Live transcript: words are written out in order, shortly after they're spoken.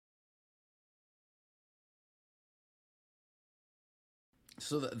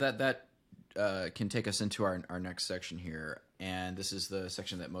So that can take us into our next section here, and this is the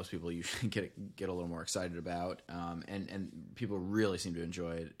section that most people usually get a little more excited about, and people really seem to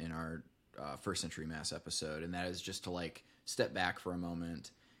enjoy it in our first century Mass episode, and that is just to like step back for a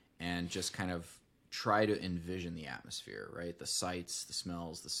moment and just kind of try to envision the atmosphere, right? The sights, the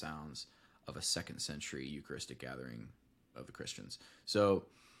smells, the sounds of a second century Eucharistic gathering of the Christians. So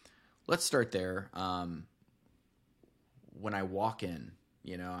let's start there. When I walk in,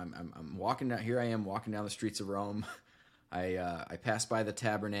 I'm walking down. Here I am walking down the streets of Rome. I pass by the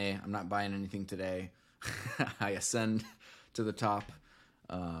Tabernae. I'm not buying anything today. I ascend to the top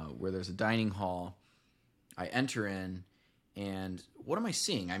where there's a dining hall. I enter in, and what am I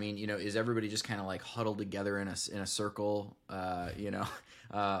seeing? I mean, is everybody just kind of like huddled together in a circle? Everybody's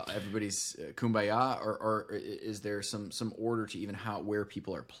kumbaya, or is there some order to even where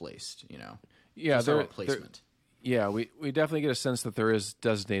people are placed? Yeah, placement. Yeah, we definitely get a sense that there is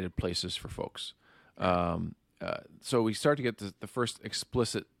designated places for folks. So we start to get the first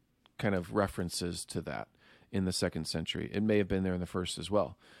explicit kind of references to that in the second century. It may have been there in the first as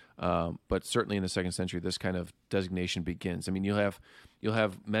well, but certainly in the second century, this kind of designation begins. I mean, you'll have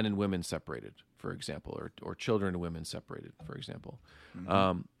men and women separated, for example, or children and women separated, for example.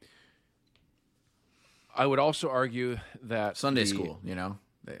 Mm-hmm. I would also argue that Sunday school,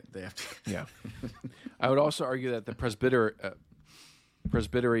 They have to. Yeah, I would also argue that the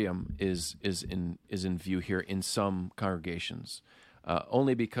presbyterium is in view here in some congregations,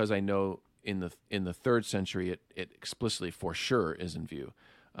 only because I know in the third century it explicitly for sure is in view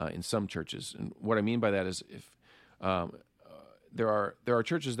in some churches. And what I mean by that is if there are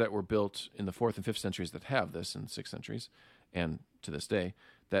churches that were built in the 4th and 5th centuries that have this, in 6th centuries, and to this day,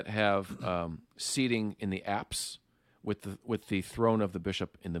 that have seating in the apse, with the throne of the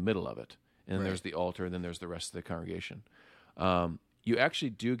bishop in the middle of it, and then there's the altar, and then there's the rest of the congregation. You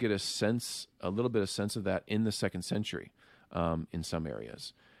actually do get a little bit of sense of that in the second century, in some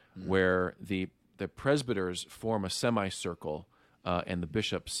areas, where the presbyters form a semicircle, and the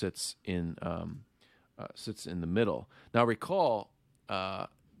bishop sits in the middle. Now, recall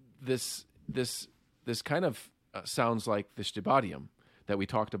this kind of sounds like the stibadium that we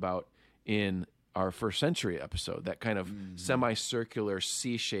talked about in our first century episode, that kind of semicircular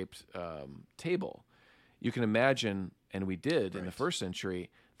C-shaped table. You can imagine, and we did in the first century,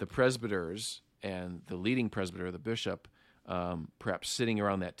 the presbyters and the leading presbyter, the bishop, perhaps sitting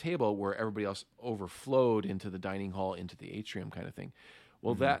around that table where everybody else overflowed into the dining hall, into the atrium kind of thing.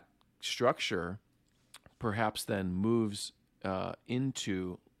 Well, that structure perhaps then moves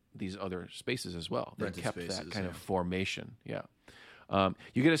into these other spaces as well. That kept that kind of formation. Yeah.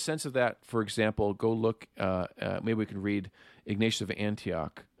 You get a sense of that, for example, go look, maybe we can read Ignatius of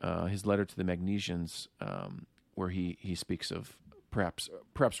Antioch, his letter to the Magnesians, where he speaks of, perhaps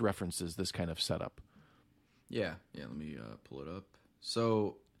references this kind of setup. Yeah, let me pull it up.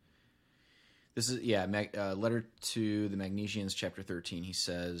 So this is, letter to the Magnesians, chapter 13. He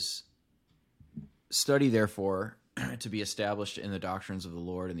says, "Study, therefore, to be established in the doctrines of the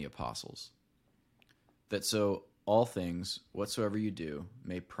Lord and the apostles, that so all things, whatsoever you do,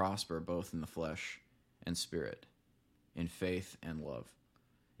 may prosper both in the flesh and spirit, in faith and love,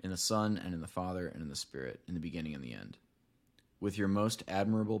 in the Son and in the Father and in the Spirit, in the beginning and the end, with your most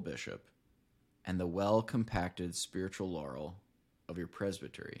admirable bishop, and the well-compacted spiritual laurel of your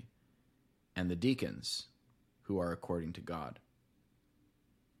presbytery, and the deacons who are according to God."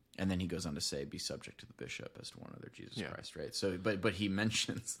 And then he goes on to say, "Be subject to the bishop as to one other, Jesus Christ," right? So, but he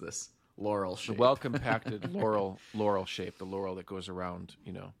mentions this laurel shape. The well-compacted laurel shape, the laurel that goes around,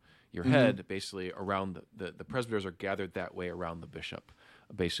 your head, basically around the presbyters are gathered that way around the bishop,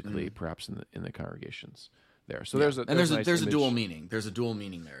 basically, perhaps in the congregations there. So there's a dual meaning. There's a dual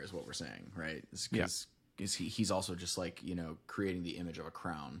meaning there, is what we're saying, right? Because he's also just like creating the image of a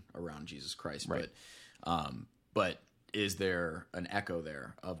crown around Jesus Christ, right? But is there an echo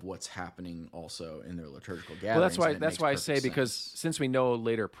there of what's happening also in their liturgical gatherings? Well, that's why I say, because since we know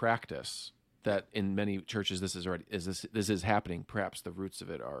later practice that in many churches this is happening, perhaps the roots of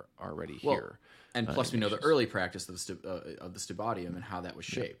it are already here. And plus, we know the early practice of the stibadium and how that was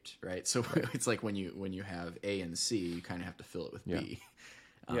shaped, right? So it's like when you have A and C, you kind of have to fill it with B.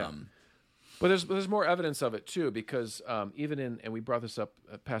 But there's more evidence of it too, because even and we brought this up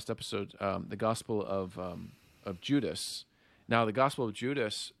past episode, the Gospel of Judas. Now, the Gospel of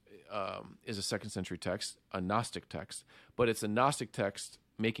Judas is a second century text, a Gnostic text, but it's a Gnostic text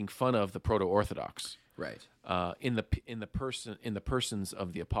making fun of the proto-Orthodox, right? In the persons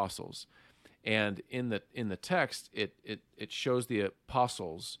of the apostles, and in the text, it shows the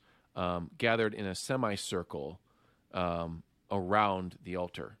apostles gathered in a semicircle around the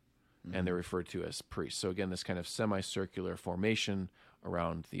altar, and they're referred to as priests. So again, this kind of semicircular formation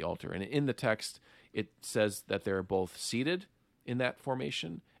around the altar. And in the text, it says that they're both seated in that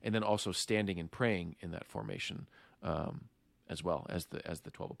formation and then also standing and praying in that formation, as well as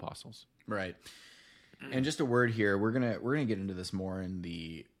the 12 apostles. Right. And just a word here, we're gonna get into this more in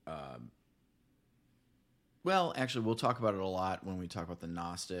the well, actually, we'll talk about it a lot when we talk about the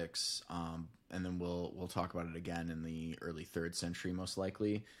Gnostics, and then we'll talk about it again in the early 3rd century, most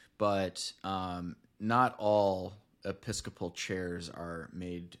likely. But not all episcopal chairs are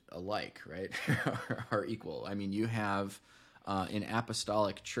made alike, right? Are equal. I mean, you have in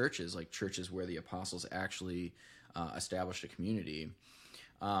apostolic churches, like churches where the apostles actually established a community,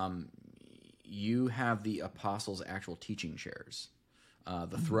 you have the apostles' actual teaching chairs,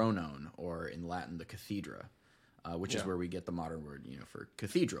 the thronon, or in Latin, the cathedra, which is where we get the modern word, for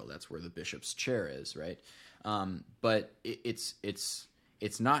cathedral. That's where the bishop's chair is, right? But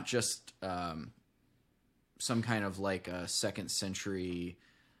it's not just some kind of like a 2nd century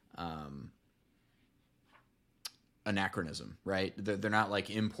anachronism, right? They're not like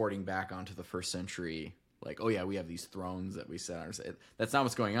importing back onto the 1st century, like, oh yeah, we have these thrones that we sit on. That's not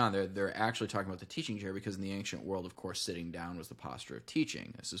what's going on. They're actually talking about the teaching chair, because in the ancient world, of course, sitting down was the posture of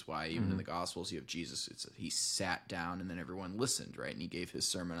teaching. This is why even in the Gospels you have Jesus. He sat down and then everyone listened, right? And he gave his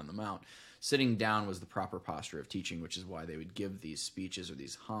Sermon on the Mount. Sitting down was the proper posture of teaching, which is why they would give these speeches or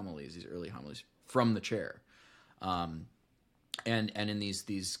these homilies, these early homilies, from the chair. And in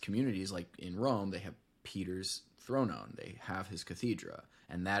these communities, like in Rome, they have Peter's thronon. They have his cathedra,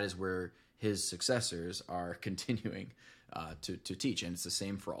 and that is where his successors are continuing to teach, and it's the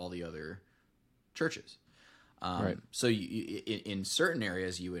same for all the other churches. Right. So in certain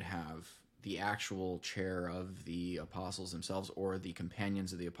areas, you would have the actual chair of the apostles themselves, or the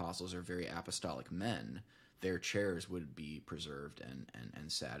companions of the apostles are very apostolic men. Their chairs would be preserved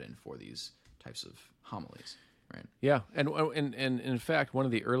and sat in for these types of homilies. Right. Yeah, and in fact, one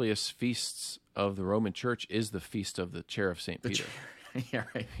of the earliest feasts of the Roman Church is the feast of the chair of St. Peter. Yeah,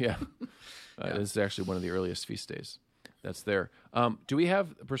 right. Yeah. This is actually one of the earliest feast days that's there. Do we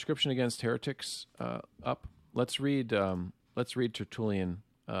have a prescription against heretics up? Let's read Tertullian,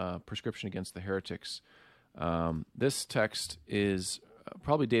 prescription against the heretics. This text is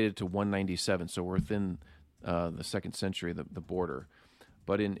probably dated to 197, so we're within the 2nd century, the border.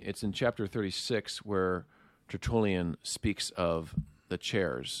 But it's in chapter 36 where Tertullian speaks of the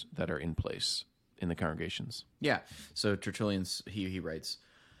chairs that are in place in the congregations. Yeah. So Tertullian, he writes,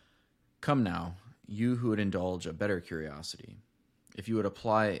 "Come now, you who would indulge a better curiosity, if you would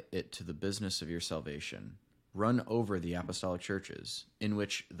apply it to the business of your salvation, run over the apostolic churches, in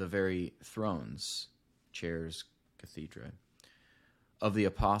which the very thrones, chairs, cathedra, of the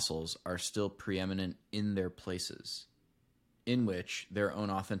apostles are still preeminent in their places, in which their own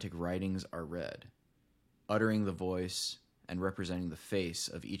authentic writings are read, uttering the voice and representing the face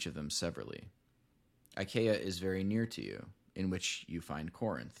of each of them severally. Achaia is very near to you, in which you find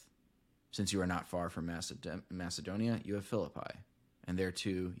Corinth. Since you are not far from Macedonia, you have Philippi, and there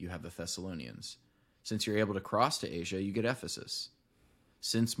too you have the Thessalonians. Since you're able to cross to Asia, you get Ephesus.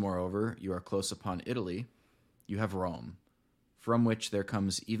 Since, moreover, you are close upon Italy, you have Rome, from which there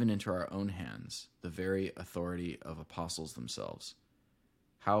comes even into our own hands the very authority of apostles themselves.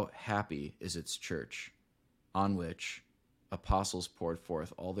 How happy is its church, on which apostles poured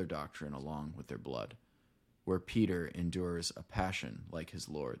forth all their doctrine along with their blood, where Peter endures a passion like his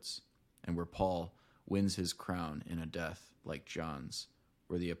Lord's, and where Paul wins his crown in a death like John's,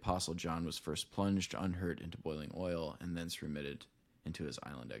 where the apostle John was first plunged unhurt into boiling oil and thence remitted into his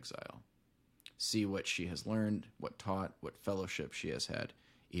island exile. See what she has learned, what taught, what fellowship she has had,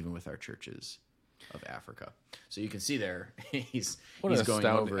 even with our churches of Africa." So you can see there, he's going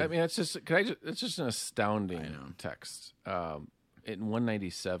over. I mean, it's just an astounding text. In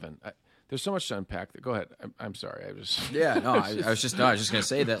 197, there's so much to unpack. Go ahead. I'm sorry. I was just going to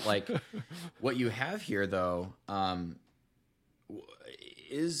say that, like, what you have here though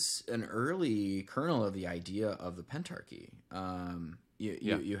is an early kernel of the idea of the pentarchy.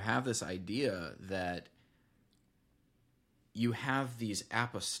 You have this idea that you have these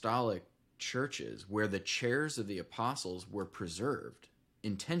apostolic churches where the chairs of the apostles were preserved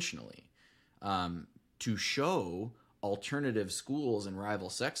intentionally to show alternative schools and rival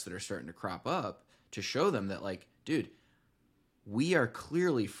sects that are starting to crop up, to show them that, like, dude, we are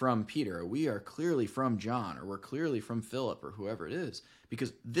clearly from Peter, or we are clearly from John, or we're clearly from Philip, or whoever it is,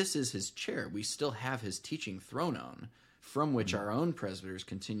 because this is his chair. We still have his teaching thronon, from which our own presbyters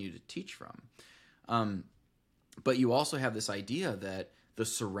continue to teach from. But you also have this idea that the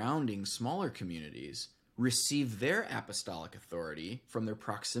surrounding smaller communities receive their apostolic authority from their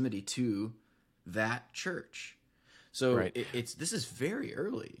proximity to that church. So Right. this is very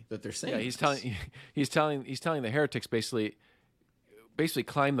early that they're saying. Yeah, he's telling the heretics basically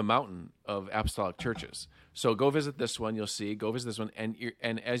climb the mountain of apostolic churches. So go visit this one, you'll see. Go visit this one,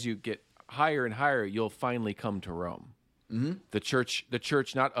 and as you get higher and higher, you'll finally come to Rome. Mm-hmm. The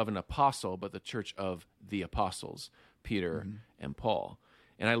church not of an apostle, but the church of the apostles, Peter and Paul.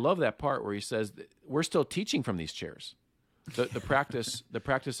 And I love that part where he says that we're still teaching from these chairs. The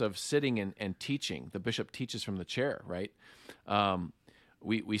practice of sitting and teaching. The bishop teaches from the chair, right?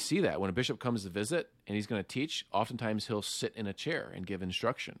 We see that when a bishop comes to visit and he's going to teach. Oftentimes he'll sit in a chair and give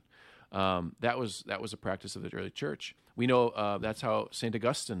instruction. That was a practice of the early church. We know that's how Saint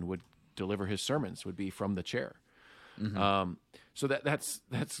Augustine would deliver his sermons, would be from the chair. Mm-hmm. So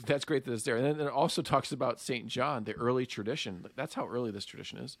that's great that it's there. And then it also talks about Saint John, the early tradition. That's how early this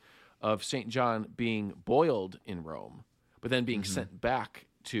tradition is, of Saint John being boiled in Rome, but then being sent back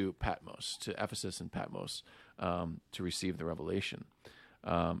to Patmos, to Ephesus and Patmos, to receive the revelation.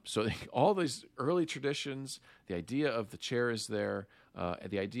 So all these early traditions, the idea of the chair is there,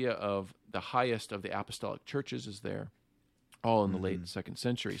 the idea of the highest of the apostolic churches is there, all in the late 2nd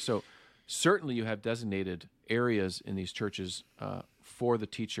century. So certainly you have designated areas in these churches for the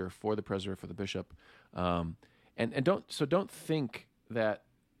teacher, for the presbyter, for the bishop, and don't think that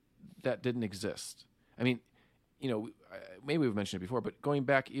didn't exist. I mean, maybe we've mentioned it before, but going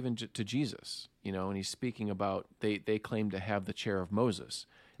back even to Jesus, and he's speaking about they claim to have the chair of Moses.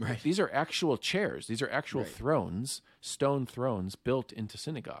 Right. These are actual chairs. These are actual thrones, stone thrones built into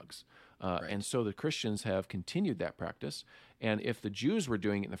synagogues. And so the Christians have continued that practice. And if the Jews were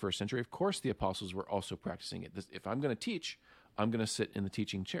doing it in the 1st century, of course the apostles were also practicing it. If I'm going to teach, I'm going to sit in the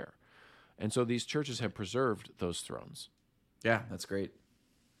teaching chair. And so these churches have preserved those thrones. Yeah, that's great.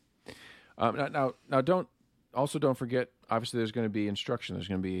 Now don't forget, obviously there's going to be instruction. There's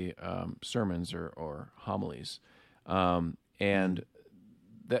going to be sermons or homilies. And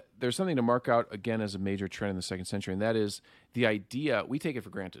that there's something to mark out, again, as a major trend in the 2nd century, and that is the idea, we take it for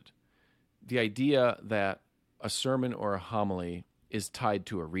granted, the idea that a sermon or a homily is tied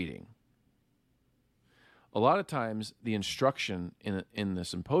to a reading. A lot of times, the instruction in the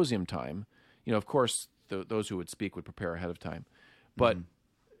symposium time, of course, those who would speak would prepare ahead of time, but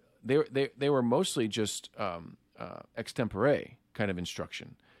they were mostly just extempore kind of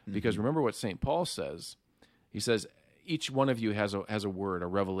instruction. Because remember what St. Paul says. He says, each one of you has a word, a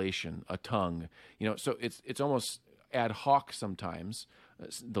revelation, a tongue. So it's almost ad hoc sometimes.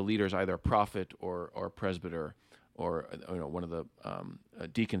 The leader's either a prophet or a presbyter or one of the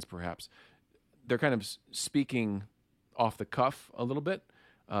deacons perhaps. They're kind of speaking off the cuff a little bit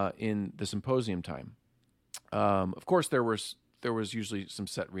in the symposium time. Of course, there was usually some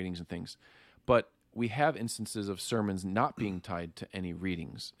set readings and things, but we have instances of sermons not being tied to any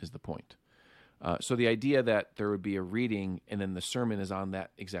readings is the point. So the idea that there would be a reading and then the sermon is on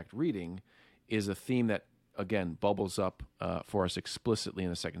that exact reading is a theme that, again, bubbles up for us explicitly in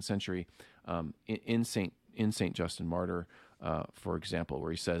the 2nd century in Saint Justin Martyr, for example,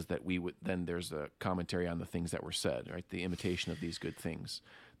 where he says that there's a commentary on the things that were said, right? The imitation of these good things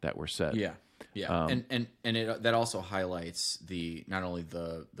that were said. Yeah. And that also highlights not only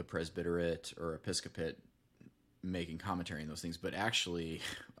the presbyterate or episcopate making commentary on those things, but actually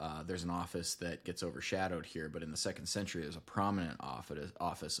there's an office that gets overshadowed here. But in the 2nd century, there's a prominent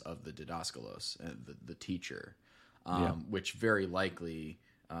office of the didaskalos, the teacher, which very likely,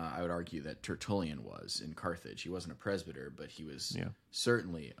 I would argue that Tertullian was in Carthage. He wasn't a presbyter, but he was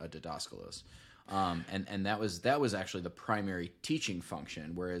certainly a didaskalos. And that was actually the primary teaching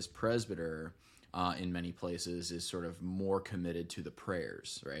function, whereas presbyter in many places is sort of more committed to the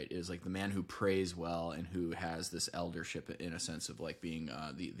prayers, right? Is like the man who prays well and who has this eldership in a sense of like being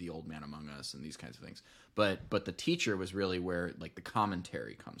the old man among us and these kinds of things. But the teacher was really where like the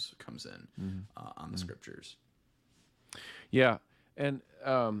commentary comes in on the scriptures. Yeah, and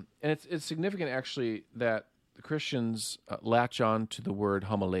it's significant actually that the Christians latch on to the word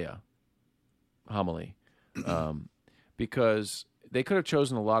homily, because they could have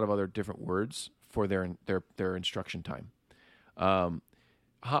chosen a lot of other different words for their instruction time.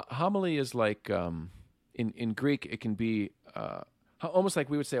 Homily is like in Greek it can be almost like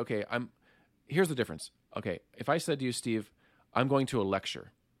we would say, okay, here's the difference. Okay, if I said to you, Steve, I'm going to a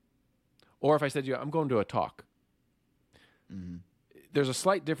lecture, or if I said to you, I'm going to a talk, there's a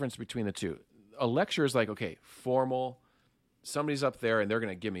slight difference between the two. A lecture is like, okay, formal, somebody's up there and they're going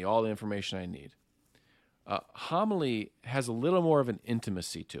to give me all the information I need. Homily has a little more of an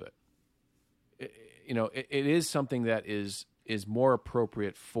intimacy to it. It is something that is more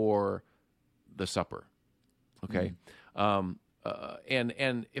appropriate for the supper, Okay,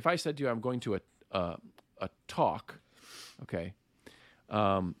 and if I said to you, I'm going to a talk, okay,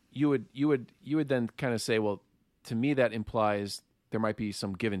 you would then kind of say, well, to me that implies there might be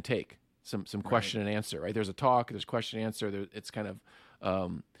some give and take, some question and answer, right? There's a talk, there's question and answer. It's kind of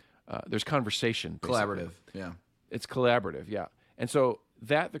there's conversation, basically. Collaborative, yeah. It's collaborative, yeah. And so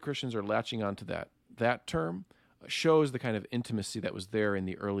that the Christians are latching onto that term shows the kind of intimacy that was there in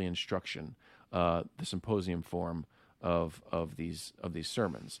the early instruction, the symposium form of these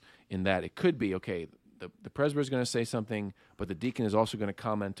sermons. In that it could be, okay, the presbyter is going to say something, but the deacon is also going to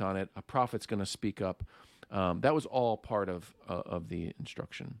comment on it. A prophet's going to speak up. That was all part of the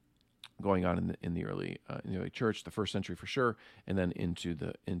instruction going on in the early church, the first century for sure, and then into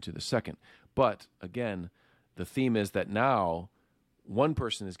the second. But again, the theme is that now one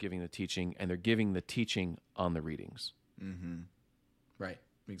person is giving the teaching, and they're giving the teaching on the readings. Mm-hmm. Right,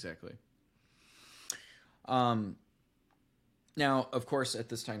 exactly. Now, of course, at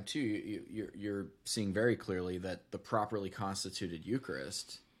this time too, you're seeing very clearly that the properly constituted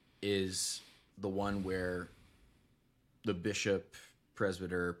Eucharist is the one where the bishop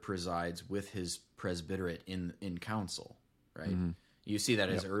presbyter presides with his presbyterate in council, right? Mm-hmm. You see that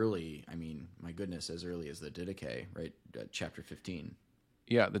as early, I mean, my goodness, as early as the Didache, right? Chapter 15.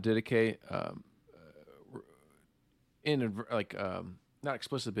 Yeah, the Didache, not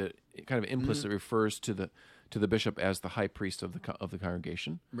explicit, but kind of implicit, refers to the bishop as the high priest of the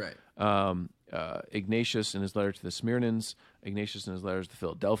congregation. Right. Ignatius in his letter to the Smyrnans, Ignatius in his letters to the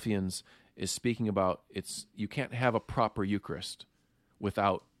Philadelphians is speaking about you can't have a proper Eucharist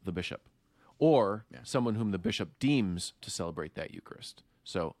without the bishop, or someone whom the bishop deems to celebrate that Eucharist.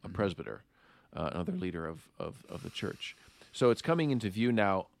 So a presbyter, another leader of the church. So it's coming into view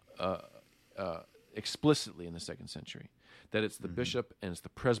now explicitly in the second century that it's the bishop and it's the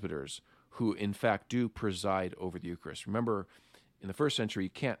presbyters who in fact do preside over the Eucharist. Remember, in the first century, you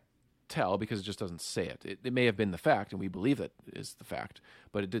can't tell because it just doesn't say it. It may have been the fact, and we believe that is the fact,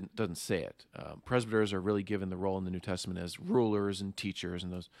 but it doesn't say it. Presbyters are really given the role in the New Testament as rulers and teachers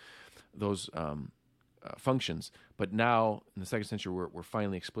and those functions. But now, in the second century, we're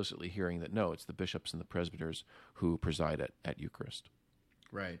finally explicitly hearing that no, it's the bishops and the presbyters who preside at Eucharist.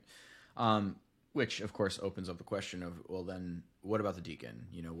 Right. Which, of course, opens up the question of, well, then what about the deacon?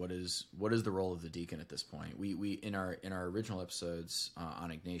 What is the role of the deacon at this point? We in our original episodes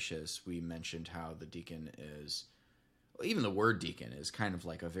on Ignatius, we mentioned how the deacon is, well, even the word deacon is kind of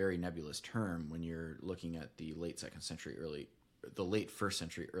like a very nebulous term when you're looking at the late first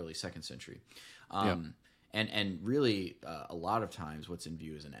century, early second century. And really, a lot of times, what's in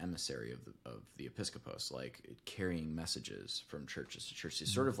view is an emissary of the episcopos, like carrying messages from churches to churches.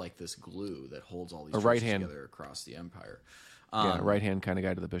 It's sort of like this glue that holds all these churches together across the empire. Right hand kind of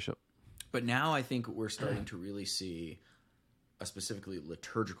guy to the bishop. But now I think we're starting to really see a specifically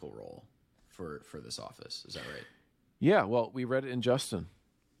liturgical role for this office. Is that right? Yeah. Well, we read it in Justin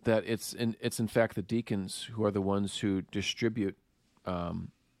that it's in fact the deacons who are the ones who distribute the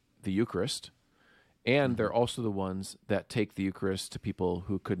Eucharist. And they're also the ones that take the Eucharist to people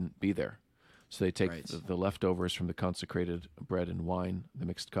who couldn't be there. So they take the leftovers from the consecrated bread and wine, the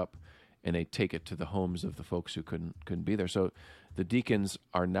mixed cup, and they take it to the homes of the folks who couldn't be there. So the deacons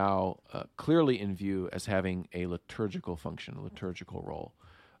are now clearly in view as having a liturgical function, a liturgical role,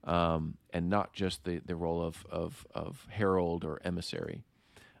 and not just the role of herald or emissary,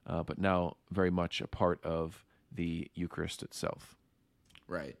 but now very much a part of the Eucharist itself.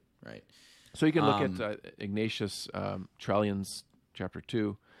 Right. So you can look at Ignatius, Trallian's chapter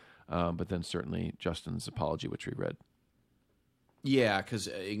 2, but then certainly Justin's apology, which we read. Yeah, because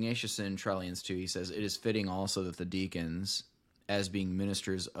Ignatius in Trallian's 2, he says, it is fitting also that the deacons, as being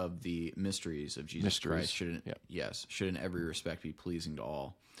ministers of the mysteries of Jesus Christ, should in every respect be pleasing to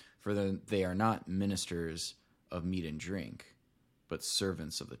all. For they are not ministers of meat and drink, but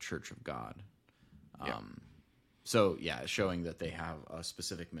servants of the church of God. So, showing that they have a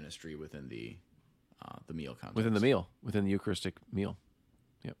specific ministry within the meal context. Within the Eucharistic meal.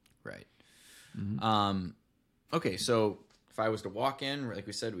 Yep. Right. Mm-hmm. Okay, so if I was to walk in, like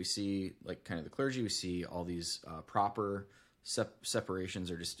we said, we see like kind of the clergy, we see all these proper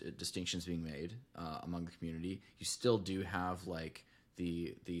separations or distinctions being made among the community. You still do have like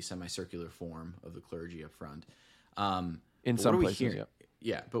the semicircular form of the clergy up front. In some places,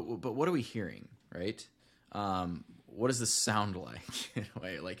 yeah. But what are we hearing, right? What does this sound like in a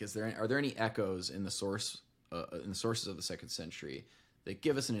way? Like, are there any echoes in the sources of the second century that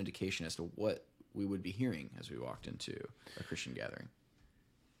give us an indication as to what we would be hearing as we walked into a Christian gathering?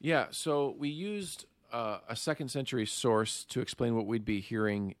 Yeah. So we used a second century source to explain what we'd be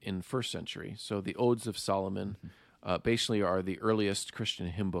hearing in first century. So the Odes of Solomon basically are the earliest Christian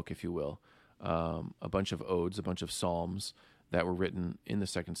hymn book, if you will. A bunch of odes, a bunch of psalms that were written in the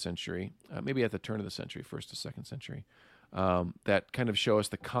second century, maybe at the turn of the century, first to second century, that kind of show us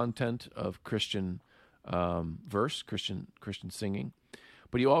the content of Christian verse, Christian singing.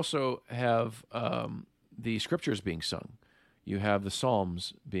 But you also have the scriptures being sung. You have the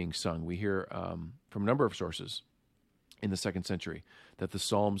Psalms being sung. We hear from a number of sources in the second century that the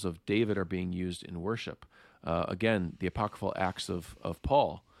Psalms of David are being used in worship. Again, the apocryphal Acts of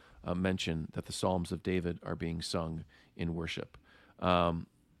Paul mention that the Psalms of David are being sung in worship. And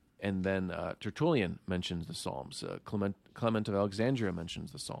then Tertullian mentions the Psalms. Clement of Alexandria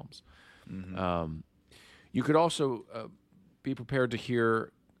mentions the Psalms. Mm-hmm. You could also be prepared to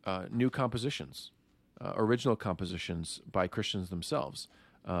hear new compositions, original compositions by Christians themselves,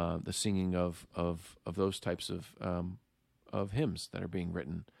 the singing of those types of hymns that are being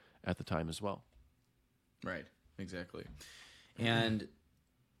written at the time as well. Right, exactly. And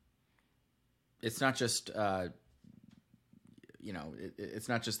it's not just it's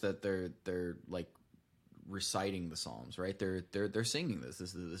not just that they're like reciting the Psalms, right? They're singing this.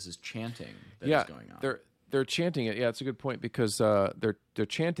 This is chanting that is going on. They're chanting it. Yeah, it's a good point because they're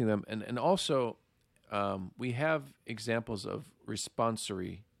chanting them, and also we have examples of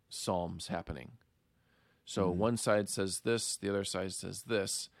responsory psalms happening. So one side says this, the other side says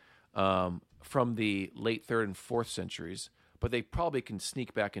this, from the late 3rd and 4th centuries, but they probably can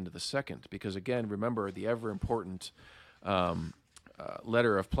sneak back into the 2nd because, again, remember the ever-important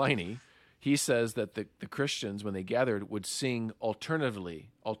letter of Pliny. He says that the Christians, when they gathered, would sing alternatively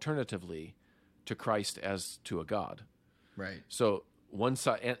to Christ as to a God. Right. So one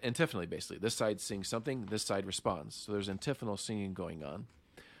side, antiphonally, basically. This side sings something, this side responds. So there's antiphonal singing going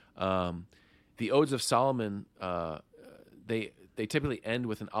on. The Odes of Solomon, they typically end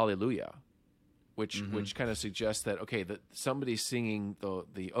with an Alleluia, which kind of suggests that, okay, that somebody's singing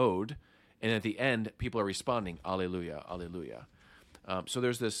the ode, and at the end, people are responding, Alleluia, Alleluia. So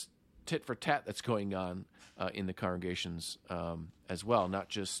there's this tit for tat that's going on in the congregations as well, not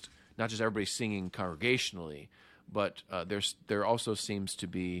just everybody singing congregationally, but there also seems to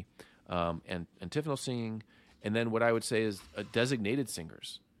be antiphonal singing, and then what I would say is designated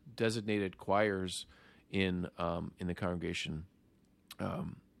singers, designated choirs in the congregation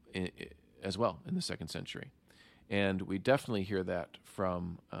as well in the 2nd century, and we definitely hear that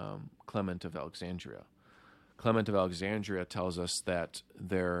from Clement of Alexandria. Clement of Alexandria tells us that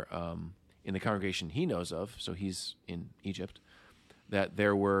there, in the congregation he knows of, so he's in Egypt, that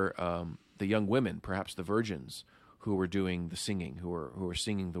there were the young women, perhaps the virgins, who were doing the singing, who were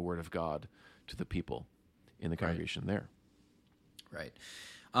singing the word of God to the people in the congregation there. Right.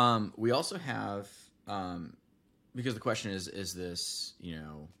 We also have, because the question is this,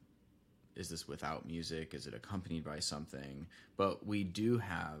 is this without music? Is it accompanied by something? But we do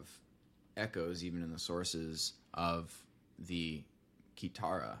have echoes, even in the sources, of the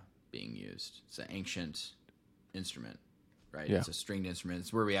kitara being used. It's an ancient instrument, right? Yeah. It's a stringed instrument.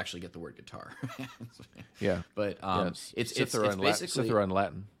 It's where we actually get the word guitar. Yeah. But it's basically Cithara in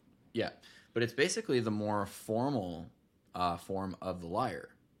Latin. Yeah, but it's basically the more formal form of the lyre.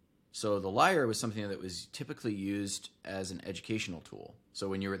 So the lyre was something that was typically used as an educational tool. So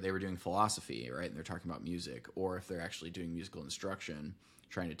when they were doing philosophy, right, and they're talking about music, or if they're actually doing musical instruction,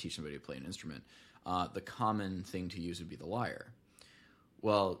 trying to teach somebody to play an instrument, the common thing to use would be the lyre.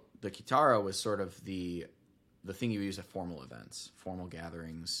 Well, the kitara was sort of the thing you use at formal events, formal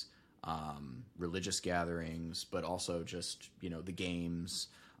gatherings, religious gatherings, but also just, the games.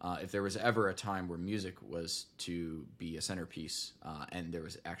 If there was ever a time where music was to be a centerpiece and there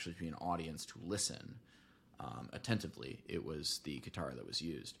was actually to be an audience to listen attentively, it was the kitara that was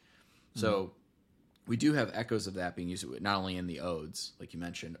used. So we do have echoes of that being used not only in the odes, like you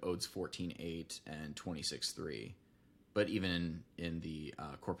mentioned, odes 14:8 and 26:3, but even in the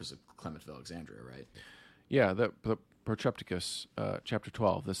corpus of Clement of Alexandria, right? Yeah, the Protrepticus, chapter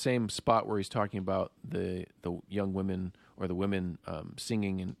 12, the same spot where he's talking about the young women or the women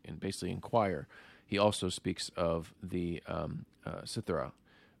singing and basically in choir. He also speaks of the cithara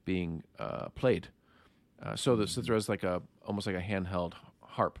being played. So the cithara is almost like a handheld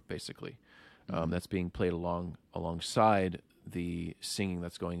harp, basically, that's being played alongside the singing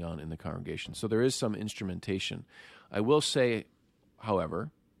that's going on in the congregation. So there is some instrumentation. I will say,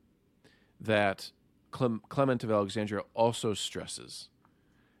 however, that Clement of Alexandria also stresses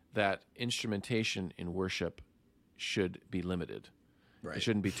that instrumentation in worship should be limited. Right. It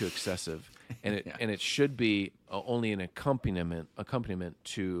shouldn't be too excessive, and it should be only an accompaniment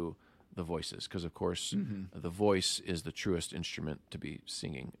to the voices, because of course the voice is the truest instrument to be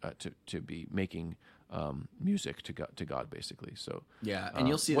singing, to be making music to God, basically. So yeah, and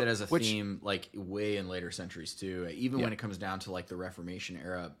you'll see that as a theme, like way in later centuries too. Even when it comes down to like the Reformation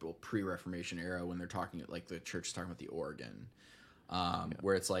era, well, pre-Reformation era, when they're talking, like the church is talking about the organ,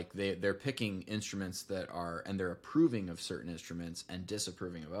 where it's like they're picking instruments that are, and they're approving of certain instruments and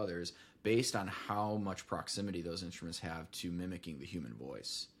disapproving of others based on how much proximity those instruments have to mimicking the human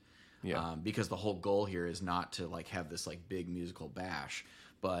voice. Yeah. Because the whole goal here is not to like have this like big musical bash,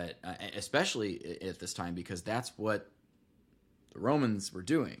 but especially at this time, because that's what the Romans were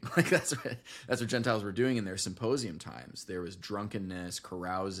doing. Like that's what Gentiles were doing in their symposium times. There was drunkenness,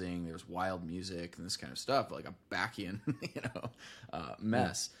 carousing, there was wild music and this kind of stuff, like a Bacchian,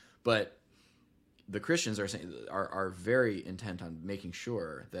 mess. But the Christians are very intent on making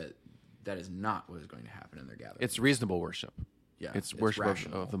sure that that is not what is going to happen in their gathering. It's reasonable worship. Yeah, it's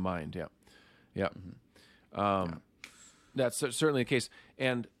worship of the mind. Yeah, yeah. That's certainly the case.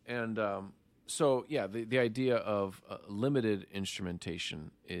 And so yeah, the idea of limited instrumentation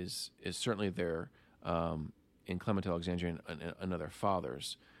is certainly there in Clement Alexandrian and other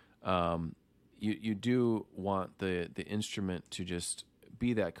fathers. You do want the instrument to just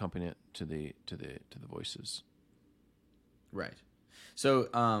be that accompaniment to the voices. Right.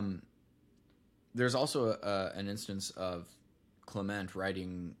 So there's also an instance of Clement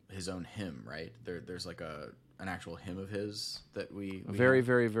writing his own hymn, right? There's like an actual hymn of his that we a very,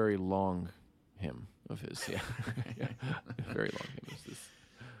 very, very long hymn of his. Yeah, yeah. Very long hymn is this.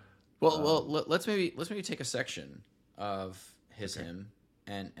 Well, let's maybe take a section of his hymn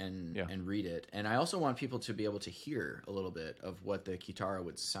and read it. And I also want people to be able to hear a little bit of what the kitara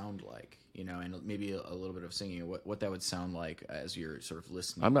would sound like, and maybe a little bit of singing, what that would sound like as you're sort of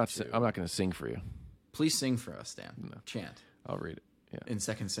listening. I'm not going to sing for you. Please sing for us, Dan. No. Chant. I'll read it. Yeah. In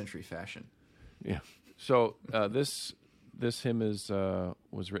second century fashion. Yeah. So this hymn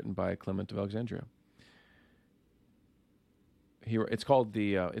was written by Clement of Alexandria. It's called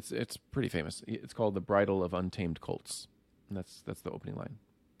it's pretty famous. It's called The Bridal of Untamed Colts. And that's the opening line.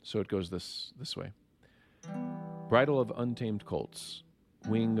 So it goes this way. Bridal of untamed colts,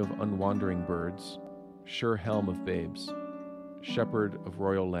 wing of unwandering birds, sure helm of babes, shepherd of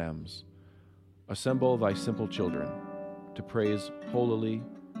royal lambs, assemble thy simple children to praise holily,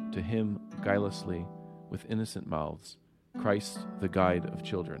 to hymn guilelessly with innocent mouths, Christ the guide of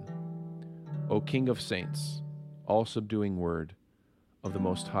children. O King of saints, all-subduing word of the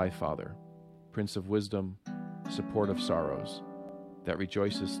Most High Father, Prince of wisdom, support of sorrows, that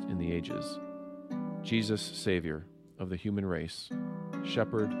rejoicest in the ages, Jesus, Savior of the human race,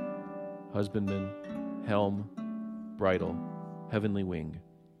 shepherd, husbandman, helm, bridle, heavenly wing,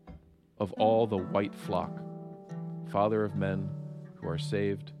 of all the white flock, Father of men who are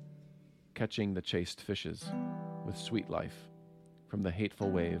saved, catching the chaste fishes with sweet life from the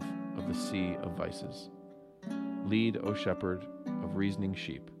hateful wave of the sea of vices. Lead, O shepherd of reasoning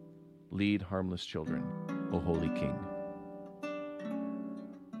sheep, lead harmless children, O holy King.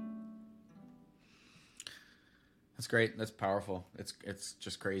 That's great. That's powerful. It's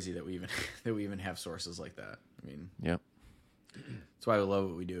just crazy that we even have sources like that. I mean, yeah, that's why we love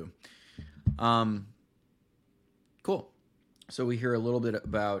what we do. Cool. So we hear a little bit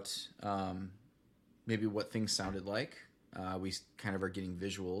about maybe what things sounded like. We kind of are getting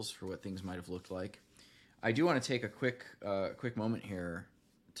visuals for what things might have looked like. I do want to take a quick moment here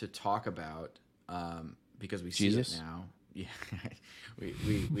to talk about because we see Jesus? it now. Yeah,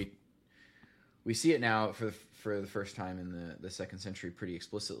 we see it now for the first time in the second century pretty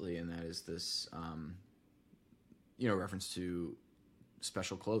explicitly, and that is this reference to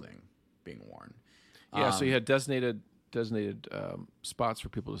special clothing being worn. Yeah, so you had designated spots for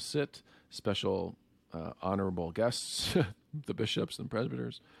people to sit, special honorable guests, the bishops and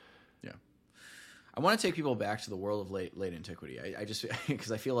presbyters. Yeah, I want to take people back to the world of late antiquity. I just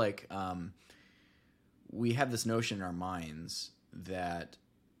because I feel like we have this notion in our minds that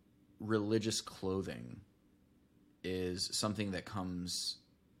religious clothing is something that comes,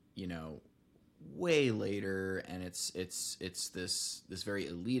 way later, and it's this very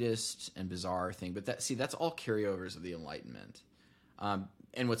elitist and bizarre thing. But that's all carryovers of the Enlightenment.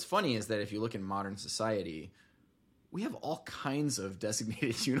 And what's funny is that if you look in modern society, we have all kinds of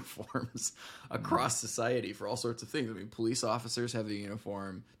designated uniforms across society for all sorts of things. I mean, police officers have the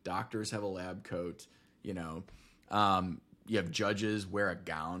uniform, doctors have a lab coat, you have judges wear a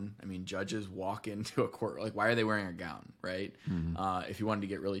gown. I mean, judges walk into a court. Like, why are they wearing a gown, right? Mm-hmm. If you wanted to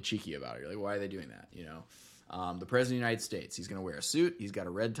get really cheeky about it, you're like, why are they doing that? The President of the United States, he's going to wear a suit. He's got a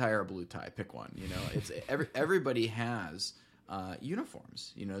red tie or a blue tie. Pick one. It's everybody has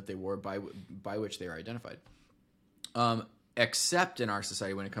uniforms, that they wore by which they are identified. Except in our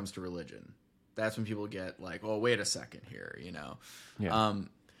society when it comes to religion. That's when people get like, oh, wait a second here, Yeah.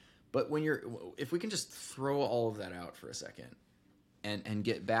 But if we can just throw all of that out for a second and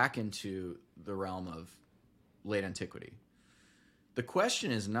get back into the realm of late antiquity, the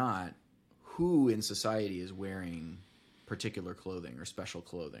question is not who in society is wearing particular clothing or special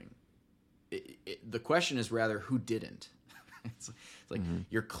clothing. The question is rather who didn't. It's like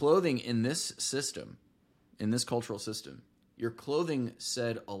your clothing in this system, in this cultural system, your clothing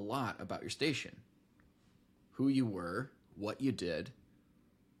said a lot about your station, who you were, what you did,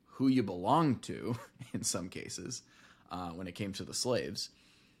 who you belonged to in some cases when it came to the slaves.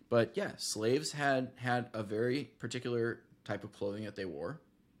 But yeah, slaves had a very particular type of clothing that they wore.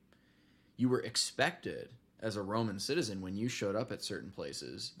 You were expected as a Roman citizen when you showed up at certain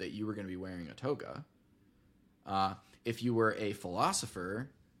places that you were going to be wearing a toga. If you were a philosopher,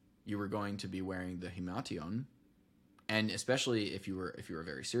 you were going to be wearing the himation. And especially if you were a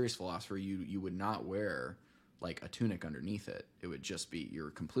very serious philosopher, you would not wear like a tunic underneath it. It would just be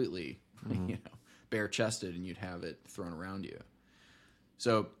you're completely bare chested, and you'd have it thrown around you.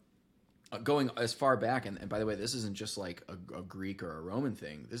 So going as far back, and by the way, this isn't just like a Greek or a Roman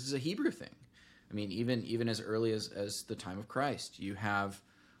thing. This is a Hebrew thing. I mean, even as early as the time of Christ, you have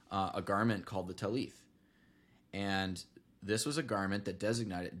a garment called the talith, and this was a garment that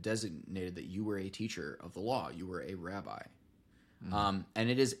designated that you were a teacher of the law. You were a rabbi. And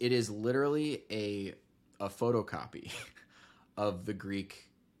it is literally a photocopy of the Greek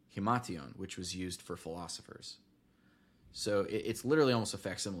himation, which was used for philosophers. So it's literally almost a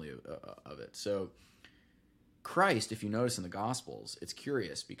facsimile of it. So Christ, if you notice in the Gospels, it's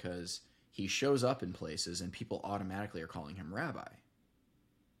curious because he shows up in places and people automatically are calling him rabbi.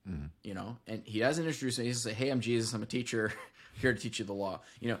 And he doesn't introduce him. He doesn't say, hey, I'm Jesus, I'm a teacher, here to teach you the law.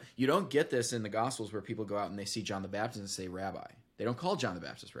 You don't get this in the Gospels where people go out and they see John the Baptist and say rabbi. They don't call John the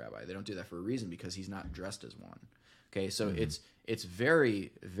Baptist rabbi. They don't do that for a reason because he's not dressed as one. Okay, so it's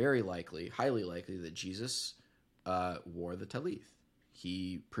very, very likely, highly likely that Jesus wore the talith.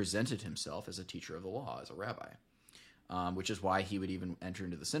 He presented himself as a teacher of the law, as a rabbi, which is why he would even enter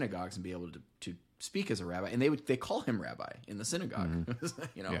into the synagogues and be able to speak as a rabbi, and they call him rabbi in the synagogue.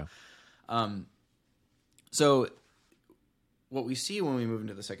 So what we see when we move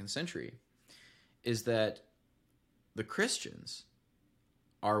into the 2nd century is that the Christians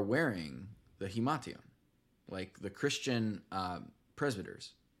are wearing the himation, like the Christian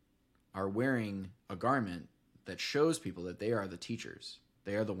presbyters are wearing a garment that shows people that they are the teachers.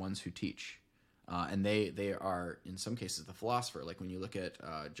 They are the ones who teach, and they are in some cases the philosopher. Like when you look at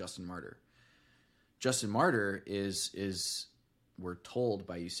Justin Martyr. Justin Martyr is we're told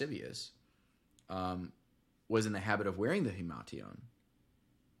by Eusebius, was in the habit of wearing the himation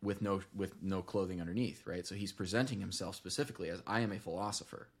with no clothing underneath, right? So he's presenting himself specifically as I am a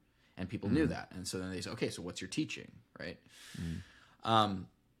philosopher, and people knew that, and so then they say, okay, so what's your teaching, right?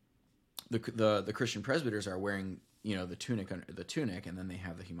 The Christian presbyters are wearing the tunic, and then they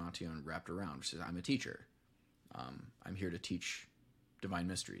have the himation wrapped around, which says I'm a teacher, I'm here to teach divine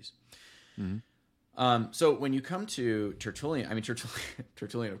mysteries. So when you come to Tertullian,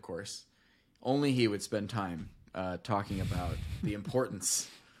 Tertullian, of course, only he would spend time talking about the importance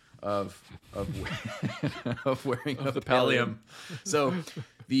of wearing the pallium. So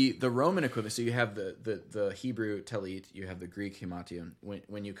the Roman equivalent. So you have the Hebrew talith, you have the Greek himation.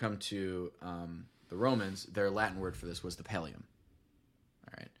 When you come to the Romans, their Latin word for this was the pallium.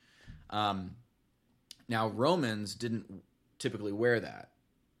 All right. Now Romans didn't typically wear that.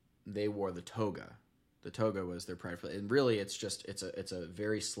 They wore the toga. The toga was their pride, and really, it's a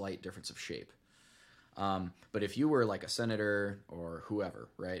very slight difference of shape. But if you were like a senator or whoever,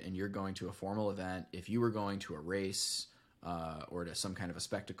 right, and you're going to a formal event, if you were going to a race or to some kind of a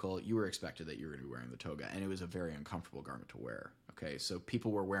spectacle, you were expected that you were going to be wearing the toga, and it was a very uncomfortable garment to wear. Okay, so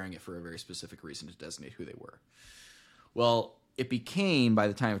people were wearing it for a very specific reason to designate who they were. Well, it became by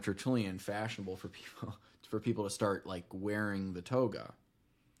the time of Tertullian fashionable for people to start like wearing the toga.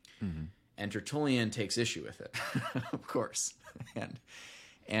 And Tertullian takes issue with it, of course,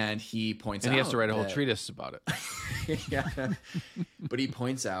 and he points out, and he has to write a whole treatise about it. Yeah, but he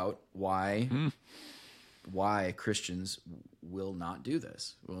points out why Christians will not do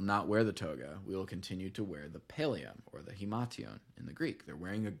this. Will not wear the toga. We will continue to wear the pallium or the himation in the Greek. They're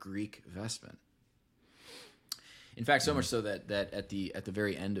wearing a Greek vestment. In fact, so much so that at the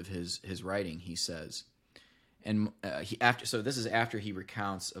very end of his writing, he says. And this is after he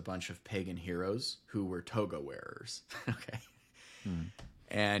recounts a bunch of pagan heroes who were toga wearers. Okay,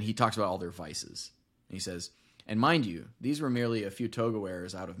 and he talks about all their vices. And he says, And mind you, these were merely a few toga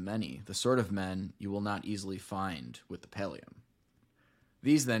wearers out of many, the sort of men you will not easily find with the pallium.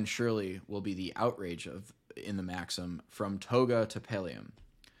 These then surely will be the outrage in the maxim, from toga to pallium.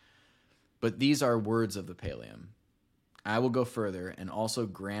 But these are words of the pallium. I will go further and also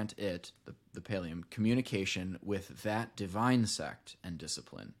grant it, the pallium, communication with that divine sect and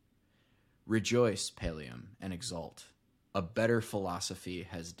discipline. Rejoice, pallium, and exult. A better philosophy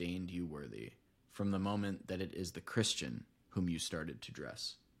has deigned you worthy, from the moment that it is the Christian whom you started to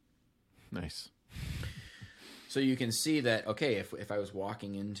dress. Nice. So you can see that, okay, if I was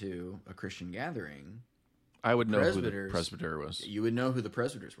walking into a Christian gathering, I would know who the presbyter was. You would know who the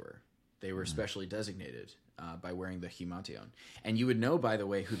presbyters were. They were specially designated by wearing the himation. And you would know, by the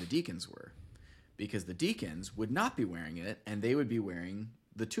way, who the deacons were, because the deacons would not be wearing it, and they would be wearing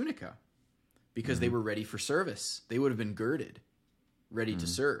the tunica, because they were ready for service. They would have been girded, ready to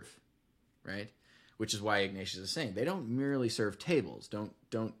serve, right? Which is why Ignatius is saying they don't merely serve tables. Don't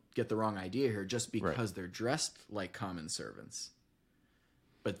get the wrong idea here, just because they're dressed like common servants,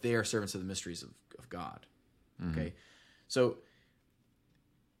 but they are servants of the mysteries of God. Okay, so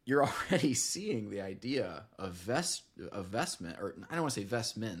you're already seeing the idea of vestment, or I don't want to say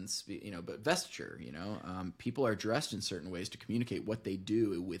vestments, but vesture. People are dressed in certain ways to communicate what they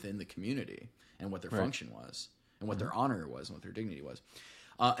do within the community and what their function was, and what their honor was, and what their dignity was.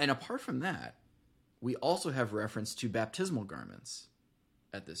 And apart from that, we also have reference to baptismal garments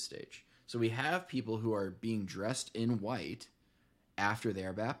at this stage. So we have people who are being dressed in white after they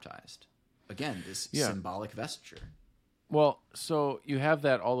are baptized. Again, this symbolic vesture. Well, so you have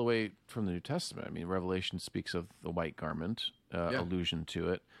that all the way from the New Testament. I mean, Revelation speaks of the white garment, allusion to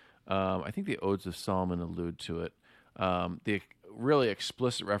it. I think the Odes of Solomon allude to it. The really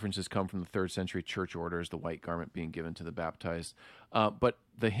explicit references come from the 3rd century church orders, the white garment being given to the baptized. But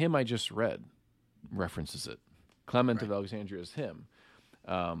the hymn I just read references it. Clement of Alexandria's hymn,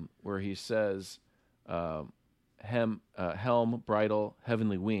 where he says, helm, bridle,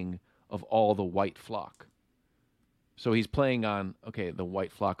 heavenly wing of all the white flock. So he's playing on, the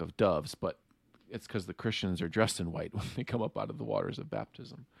white flock of doves, but it's because the Christians are dressed in white when they come up out of the waters of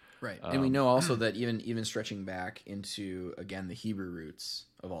baptism. Right. And we know also that even stretching back into, again, the Hebrew roots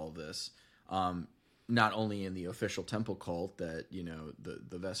of all of this, not only in the official temple cult that,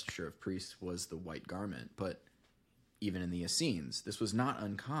 the vesture of priests was the white garment, but even in the Essenes, this was not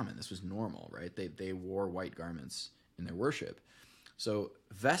uncommon. This was normal, right? They wore white garments in their worship. So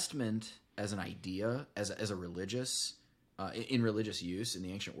vestment as an idea, as a religious, in religious use in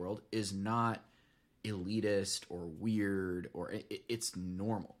the ancient world, is not elitist or weird, or it's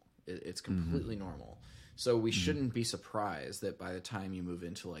normal. It's completely normal. So we shouldn't be surprised that by the time you move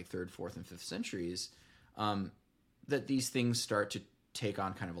into like 3rd, 4th, and 5th centuries, that these things start to take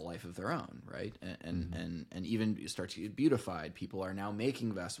on kind of a life of their own, right? And even start to get beautified. People are now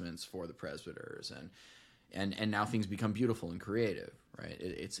making vestments for the presbyters, and now things become beautiful and creative, right?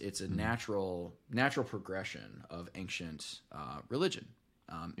 It's a natural progression of ancient religion,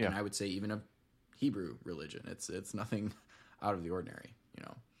 and I would say even of Hebrew religion. It's nothing out of the ordinary,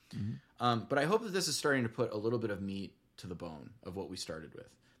 But I hope that this is starting to put a little bit of meat to the bone of what we started with,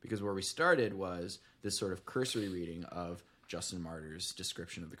 because where we started was this sort of cursory reading of Justin Martyr's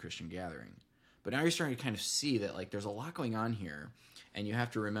description of the Christian gathering. But now you're starting to kind of see that like there's a lot going on here, and you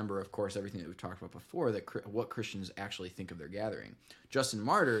have to remember, of course, everything that we've talked about before, that what Christians actually think of their gathering. Justin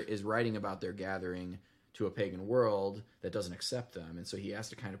Martyr is writing about their gathering to a pagan world that doesn't accept them, and so he has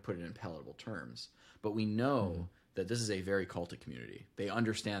to kind of put it in palatable terms. But we know that this is a very cultic community. They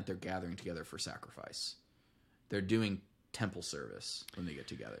understand that they're gathering together for sacrifice. They're doing temple service when they get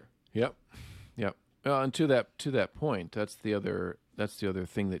together. Yep. And to that point, that's the other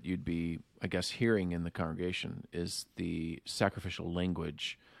thing that you'd be, I guess, hearing in the congregation is the sacrificial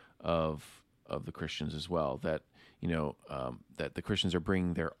language of the Christians as well. That that the Christians are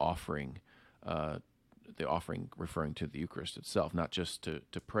bringing their offering, the offering referring to the Eucharist itself, not just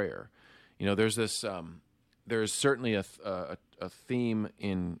to prayer. There's this. There's certainly a theme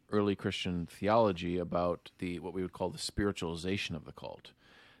in early Christian theology about what we would call the spiritualization of the cult.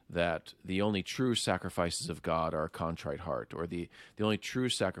 That the only true sacrifices of God are a contrite heart, or the only true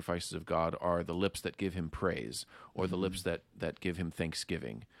sacrifices of God are the lips that give him praise, or the lips that give him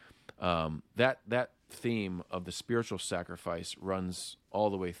thanksgiving. That theme of the spiritual sacrifice runs all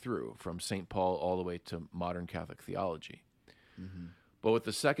the way through, from St. Paul all the way to modern Catholic theology. But what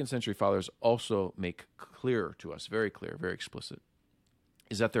the 2nd century fathers also make clear to us, very clear, very explicit,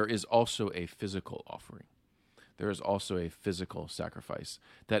 is that there is also a physical offering. There is also a physical sacrifice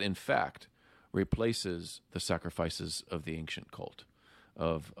that, in fact, replaces the sacrifices of the ancient cult.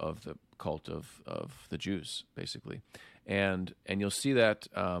 of the cult of the Jews, basically, and you'll see that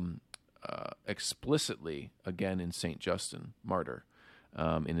explicitly again in Saint Justin, martyr,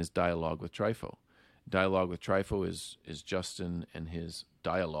 in his dialogue with Trypho. Dialogue with Trypho is Justin and his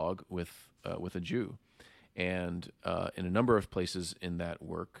dialogue with a Jew, and in a number of places in that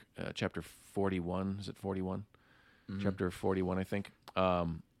work, chapter 41, is it 41? Mm-hmm. Chapter 41, I think.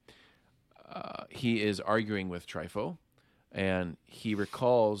 He is arguing with Trypho, and he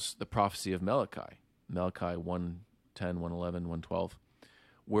recalls the prophecy of Malachi 1:10, 1:11, 1:12,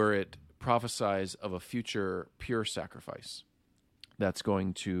 where it prophesies of a future pure sacrifice that's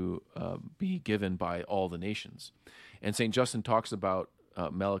going to be given by all the nations. And St. Justin talks about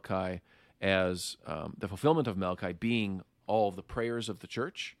Malachi as the fulfillment of Malachi being all of the prayers of the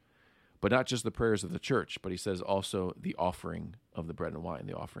church, but not just the prayers of the church, but he says also the offering of the bread and wine,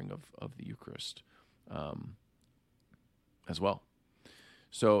 the offering of the Eucharist as well.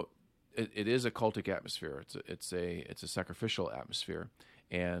 So it is a cultic atmosphere. It's a sacrificial atmosphere,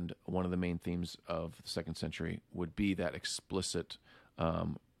 and one of the main themes of the 2nd century would be that explicit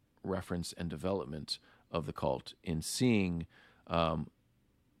reference and development of the cult in seeing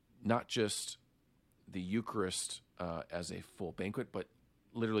not just the Eucharist as a full banquet, but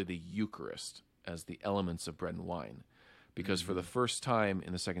literally the Eucharist as the elements of bread and wine. Because for the first time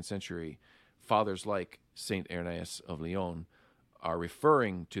in the 2nd century, fathers like Saint Irenaeus of Lyon are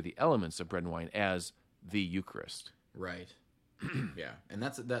referring to the elements of bread and wine as the Eucharist. Right. Yeah, and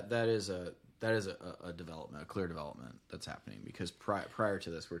that is a development, a clear development that's happening, because prior to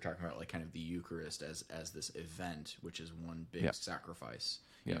this, we were talking about like kind of the Eucharist as this event, which is one big sacrifice,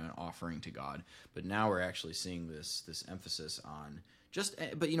 you know, an offering to God. But now we're actually seeing this emphasis on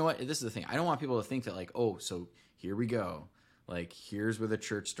but you know what? This is the thing. I don't want people to think that like, oh, so here we go. Like, here's where the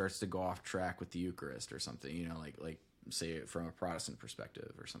church starts to go off track with the Eucharist or something, you know, like say it from a Protestant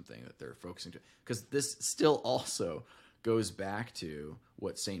perspective or something that they're focusing to. Because this still also goes back to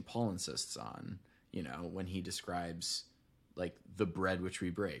what St. Paul insists on, you know, when he describes like the bread which we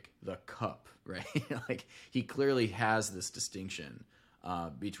break, the cup, right? Like, he clearly has this distinction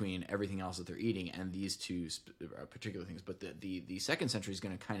between everything else that they're eating and these two particular things. But the 2nd century is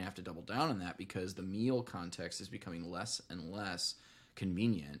going to kind of have to double down on that, because the meal context is becoming less and less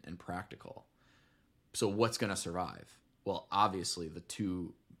convenient and practical. So what's going to survive? Well, obviously the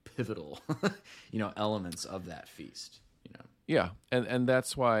two pivotal, you know, elements of that feast. You know. Yeah, and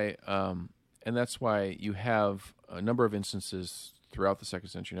that's why you have a number of instances throughout the 2nd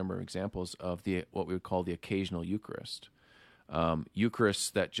century, a number of examples of what we would call the occasional Eucharist. Eucharists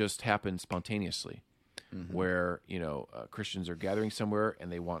that just happen spontaneously, where, you know, Christians are gathering somewhere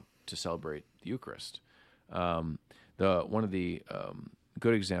and they want to celebrate the Eucharist. One of the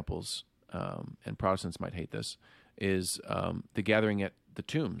good examples, and Protestants might hate this, is the gathering at the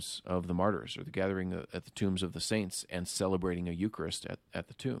tombs of the martyrs, or the gathering at the tombs of the saints and celebrating a Eucharist at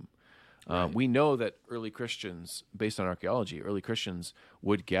the tomb. Right. We know that early Christians, based on archaeology, early Christians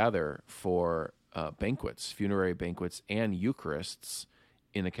would gather for banquets, funerary banquets, and Eucharists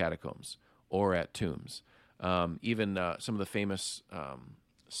in the catacombs or at tombs. Even some of the famous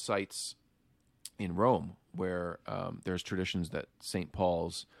sites in Rome where there's traditions that St.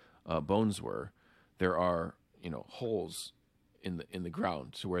 Paul's bones were, there are, you know, holes in the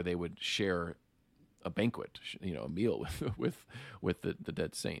ground to where they would share a banquet, you know, a meal with the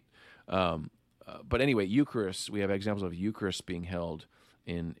dead saint. But anyway, Eucharist, we have examples of Eucharist being held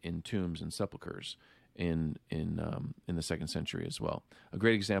in tombs and sepulchres in the 2nd century as well. A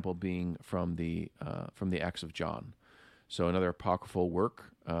great example being from the Acts of John, so another apocryphal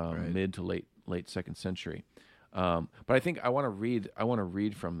work, mid to late 2nd century. But I think I want to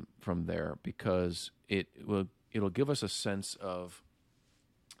read from there, because it'll give us a sense of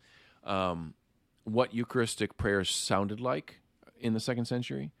what Eucharistic prayers sounded like in the 2nd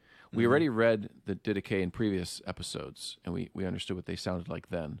century. We already read the Didache in previous episodes, and we understood what they sounded like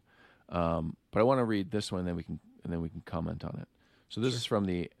then. But I want to read this one, and then we can comment on it. So this is from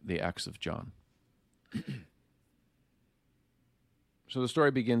the Acts of John. So the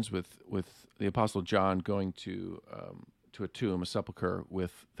story begins with the Apostle John going to a tomb, a sepulcher,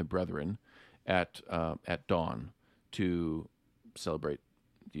 with the brethren at dawn to celebrate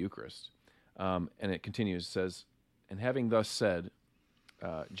the Eucharist. And it continues. It says, "And having thus said,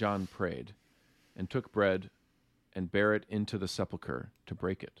 John prayed, and took bread, and bare it into the sepulchre to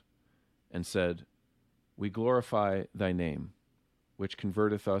break it, and said, We glorify thy name, which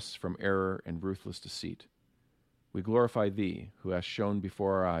converteth us from error and ruthless deceit. We glorify thee, who hast shown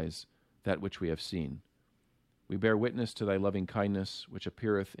before our eyes that which we have seen. We bear witness to thy loving kindness, which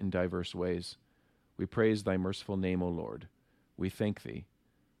appeareth in diverse ways. We praise thy merciful name, O Lord. we thank thee,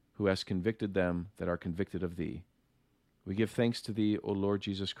 who hast convicted them that are convicted of thee. We give thanks to thee, O Lord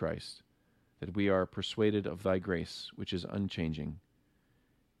Jesus Christ, that we are persuaded of thy grace, which is unchanging.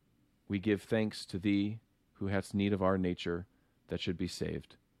 We give thanks to thee, who hast need of our nature, that should be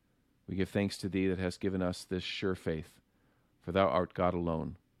saved. We give thanks to thee that hast given us this sure faith, for thou art God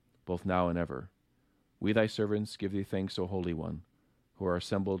alone, both now and ever. We thy servants give thee thanks, O Holy One, who are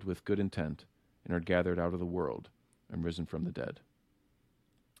assembled with good intent, and are gathered out of the world, and risen from the dead.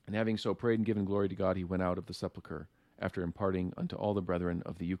 And having so prayed and given glory to God, he went out of the sepulchre, after imparting unto all the brethren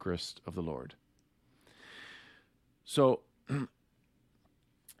of the Eucharist of the Lord. So,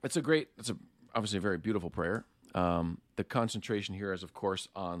 it's obviously a very beautiful prayer. The concentration here is, of course,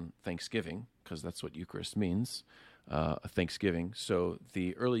 on thanksgiving, because that's what Eucharist means, thanksgiving. So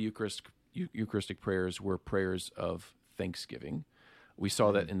the early Eucharistic prayers were prayers of thanksgiving. We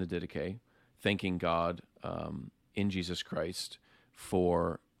saw that in the Didache, thanking God in Jesus Christ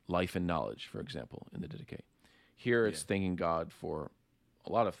for life and knowledge, for example, in the Didache. Here it's thanking God for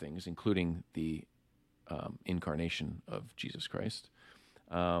a lot of things, including the incarnation of Jesus Christ,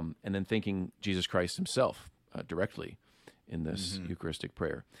 and then thanking Jesus Christ himself directly in this Eucharistic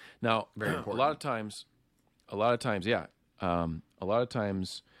prayer. Now, Very important. a lot of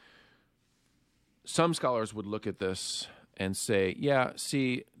times, some scholars would look at this and say,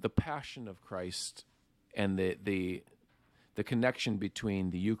 the passion of Christ and the connection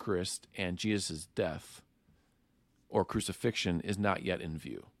between the Eucharist and Jesus' death or crucifixion is not yet in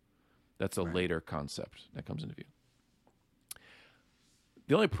view. That's a later concept that comes into view.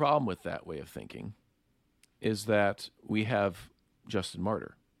 The only problem with that way of thinking is that we have Justin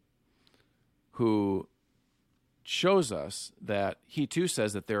Martyr, who shows us that he too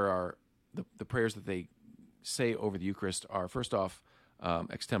says that there are the prayers that they say over the Eucharist are, first off,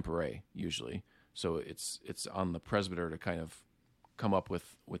 extempore, usually. So it's on the presbyter to kind of come up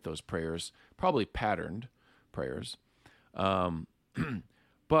with those prayers, probably patterned prayers.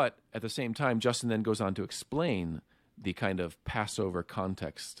 But at the same time, Justin then goes on to explain the kind of Passover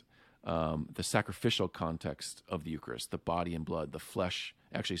context, the sacrificial context of the Eucharist, the body and blood, the flesh.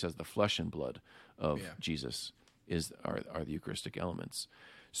 Actually, says the flesh and blood of Jesus are the Eucharistic elements.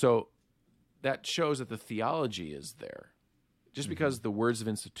 So that shows that the theology is there. Just because the words of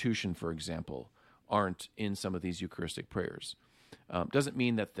institution, for example, aren't in some of these Eucharistic prayers, doesn't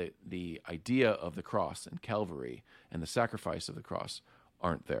mean that the idea of the cross and Calvary and the sacrifice of the cross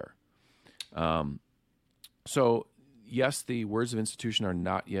aren't there. So, yes, the words of institution are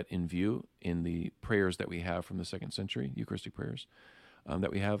not yet in view in the prayers that we have from the 2nd century, Eucharistic prayers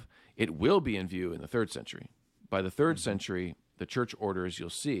that we have. It will be in view in the 3rd century. By the 3rd century, the church orders, you'll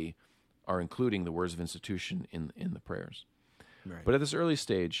see, are including the words of institution in the prayers. Right. But at this early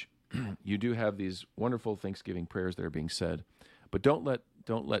stage, you do have these wonderful thanksgiving prayers that are being said, but don't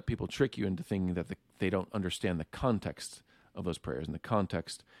let people trick you into thinking that they don't understand the context of those prayers. And the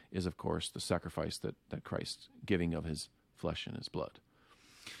context is, of course, the sacrifice that Christ giving of his flesh and his blood.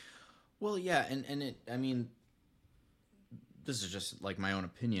 Well, yeah, and it, I mean, this is just like my own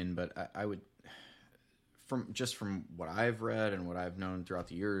opinion, but I would, from what I've read and what I've known throughout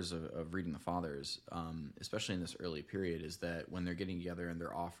the years of reading the Fathers, especially in this early period, is that when they're getting together and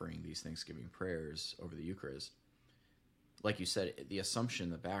they're offering these Thanksgiving prayers over the Eucharist, like you said, the assumption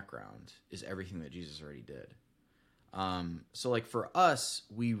in the background is everything that Jesus already did. So like for us,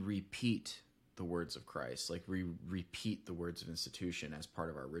 we repeat the words of Christ, like we repeat the words of institution as part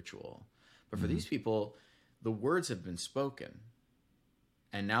of our ritual. But for these people, the words have been spoken,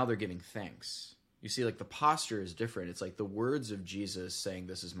 and now they're giving thanks. You see, like the posture is different. It's like the words of Jesus saying,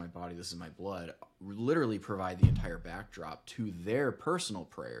 "This is my body, this is my blood," literally provide the entire backdrop to their personal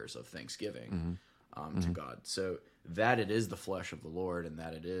prayers of thanksgiving to God. So that it is the flesh of the Lord and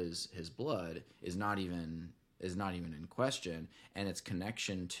that it is his blood is not even in question, and its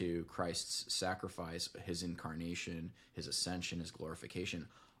connection to Christ's sacrifice, his incarnation, his ascension, his glorification,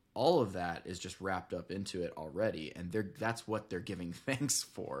 all of that is just wrapped up into it already, and that's what they're giving thanks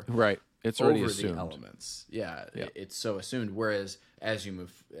for. Right. It's already over assumed. The elements. Yeah, it's so assumed. Whereas as you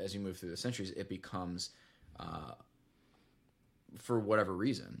move through the centuries, it becomes, for whatever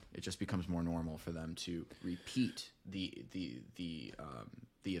reason, it just becomes more normal for them to repeat the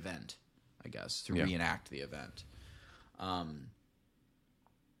event, I guess, to reenact the event.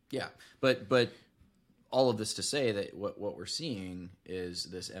 But all of this to say that what we're seeing is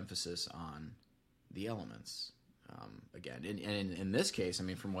this emphasis on the elements. Again, and in this case, I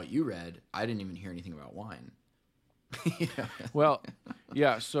mean, from what you read, I didn't even hear anything about wine. Well,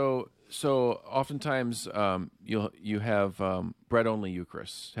 yeah. So oftentimes you have bread only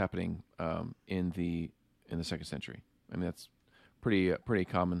Eucharists happening in the 2nd century. I mean, that's pretty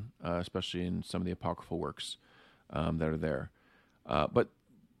common, especially in some of the apocryphal works that are there. But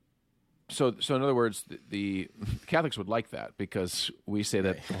so in other words, the Catholics would like that, because we say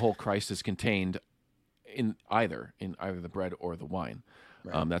that the whole Christ is contained in either the bread or the wine.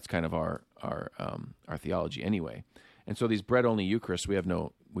 Right. That's kind of our theology anyway. And so these bread-only Eucharists,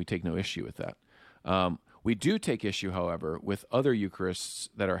 we take no issue with that. We do take issue, however, with other Eucharists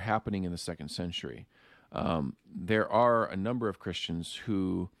that are happening in the 2nd century. There are a number of Christians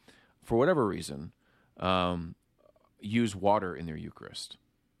who, for whatever reason, use water in their Eucharist.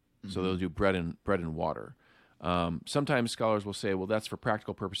 Mm-hmm. So they'll do bread and water. Sometimes scholars will say, well, that's for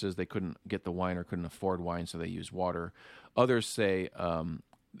practical purposes. They couldn't get the wine or couldn't afford wine, so they use water. Others say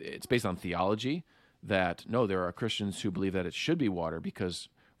it's based on theology, that no, there are Christians who believe that it should be water because,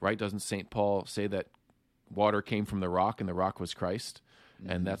 right, doesn't St. Paul say that water came from the rock and the rock was Christ?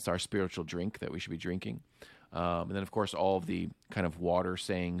 Mm-hmm. And that's our spiritual drink that we should be drinking. And then, of course, all of the kind of water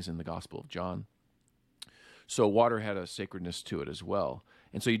sayings in the Gospel of John. So water had a sacredness to it as well.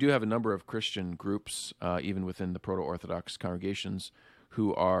 And so you do have a number of Christian groups, even within the Proto-Orthodox congregations,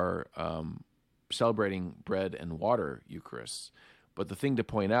 who are celebrating bread and water Eucharists. But the thing to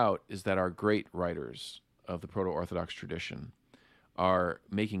point out is that our great writers of the Proto-Orthodox tradition are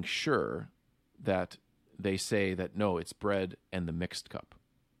making sure that they say that, no, it's bread and the mixed cup.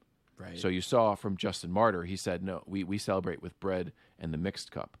 Right. So you saw from Justin Martyr, he said, no, we celebrate with bread and the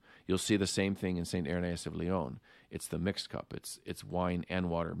mixed cup. You'll see the same thing in St. Irenaeus of Lyon. It's the mixed cup. It's wine and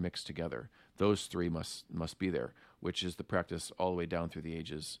water mixed together. Those three must be there, which is the practice all the way down through the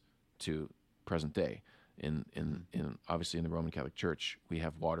ages to present day. In obviously in the Roman Catholic Church, we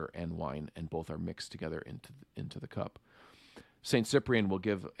have water and wine, and both are mixed together into the cup. St. Cyprian will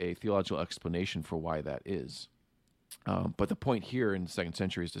give a theological explanation for why that is. But the point here in the 2nd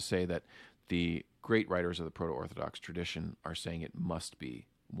century is to say that the great writers of the Proto-Orthodox tradition are saying it must be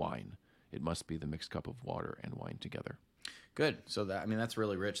wine. It must be the mixed cup of water and wine together. Good. So that's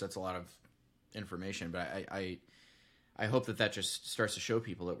really rich. That's a lot of information. But I hope that just starts to show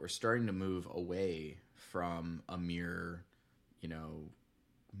people that we're starting to move away from a mere,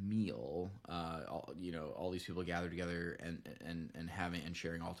 meal. All these people gather together and having and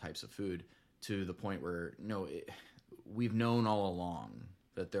sharing all types of food, to the point where we've known all along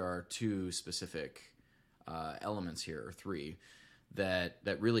that there are two specific elements here, or three, that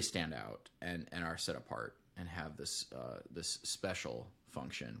really stand out and are set apart and have this special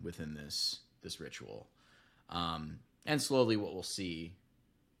function within this ritual. And slowly what we'll see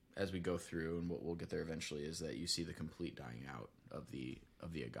as we go through, and what we'll get there eventually, is that you see the complete dying out of the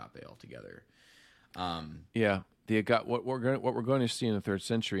agape altogether. The agape. What we're going to see in the 3rd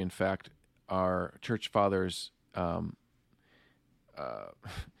century, in fact, our church fathers. So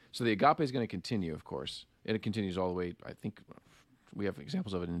the agape is going to continue, of course, and it continues all the way. I think we have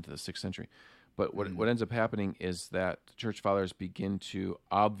examples of it into the 6th century. But what ends up happening is that church fathers begin to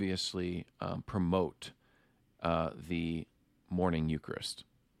obviously promote the morning Eucharist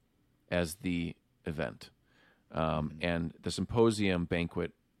as the event. And the symposium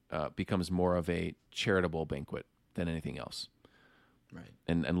banquet becomes more of a charitable banquet than anything else. Right.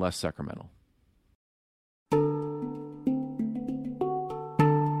 And less sacramental.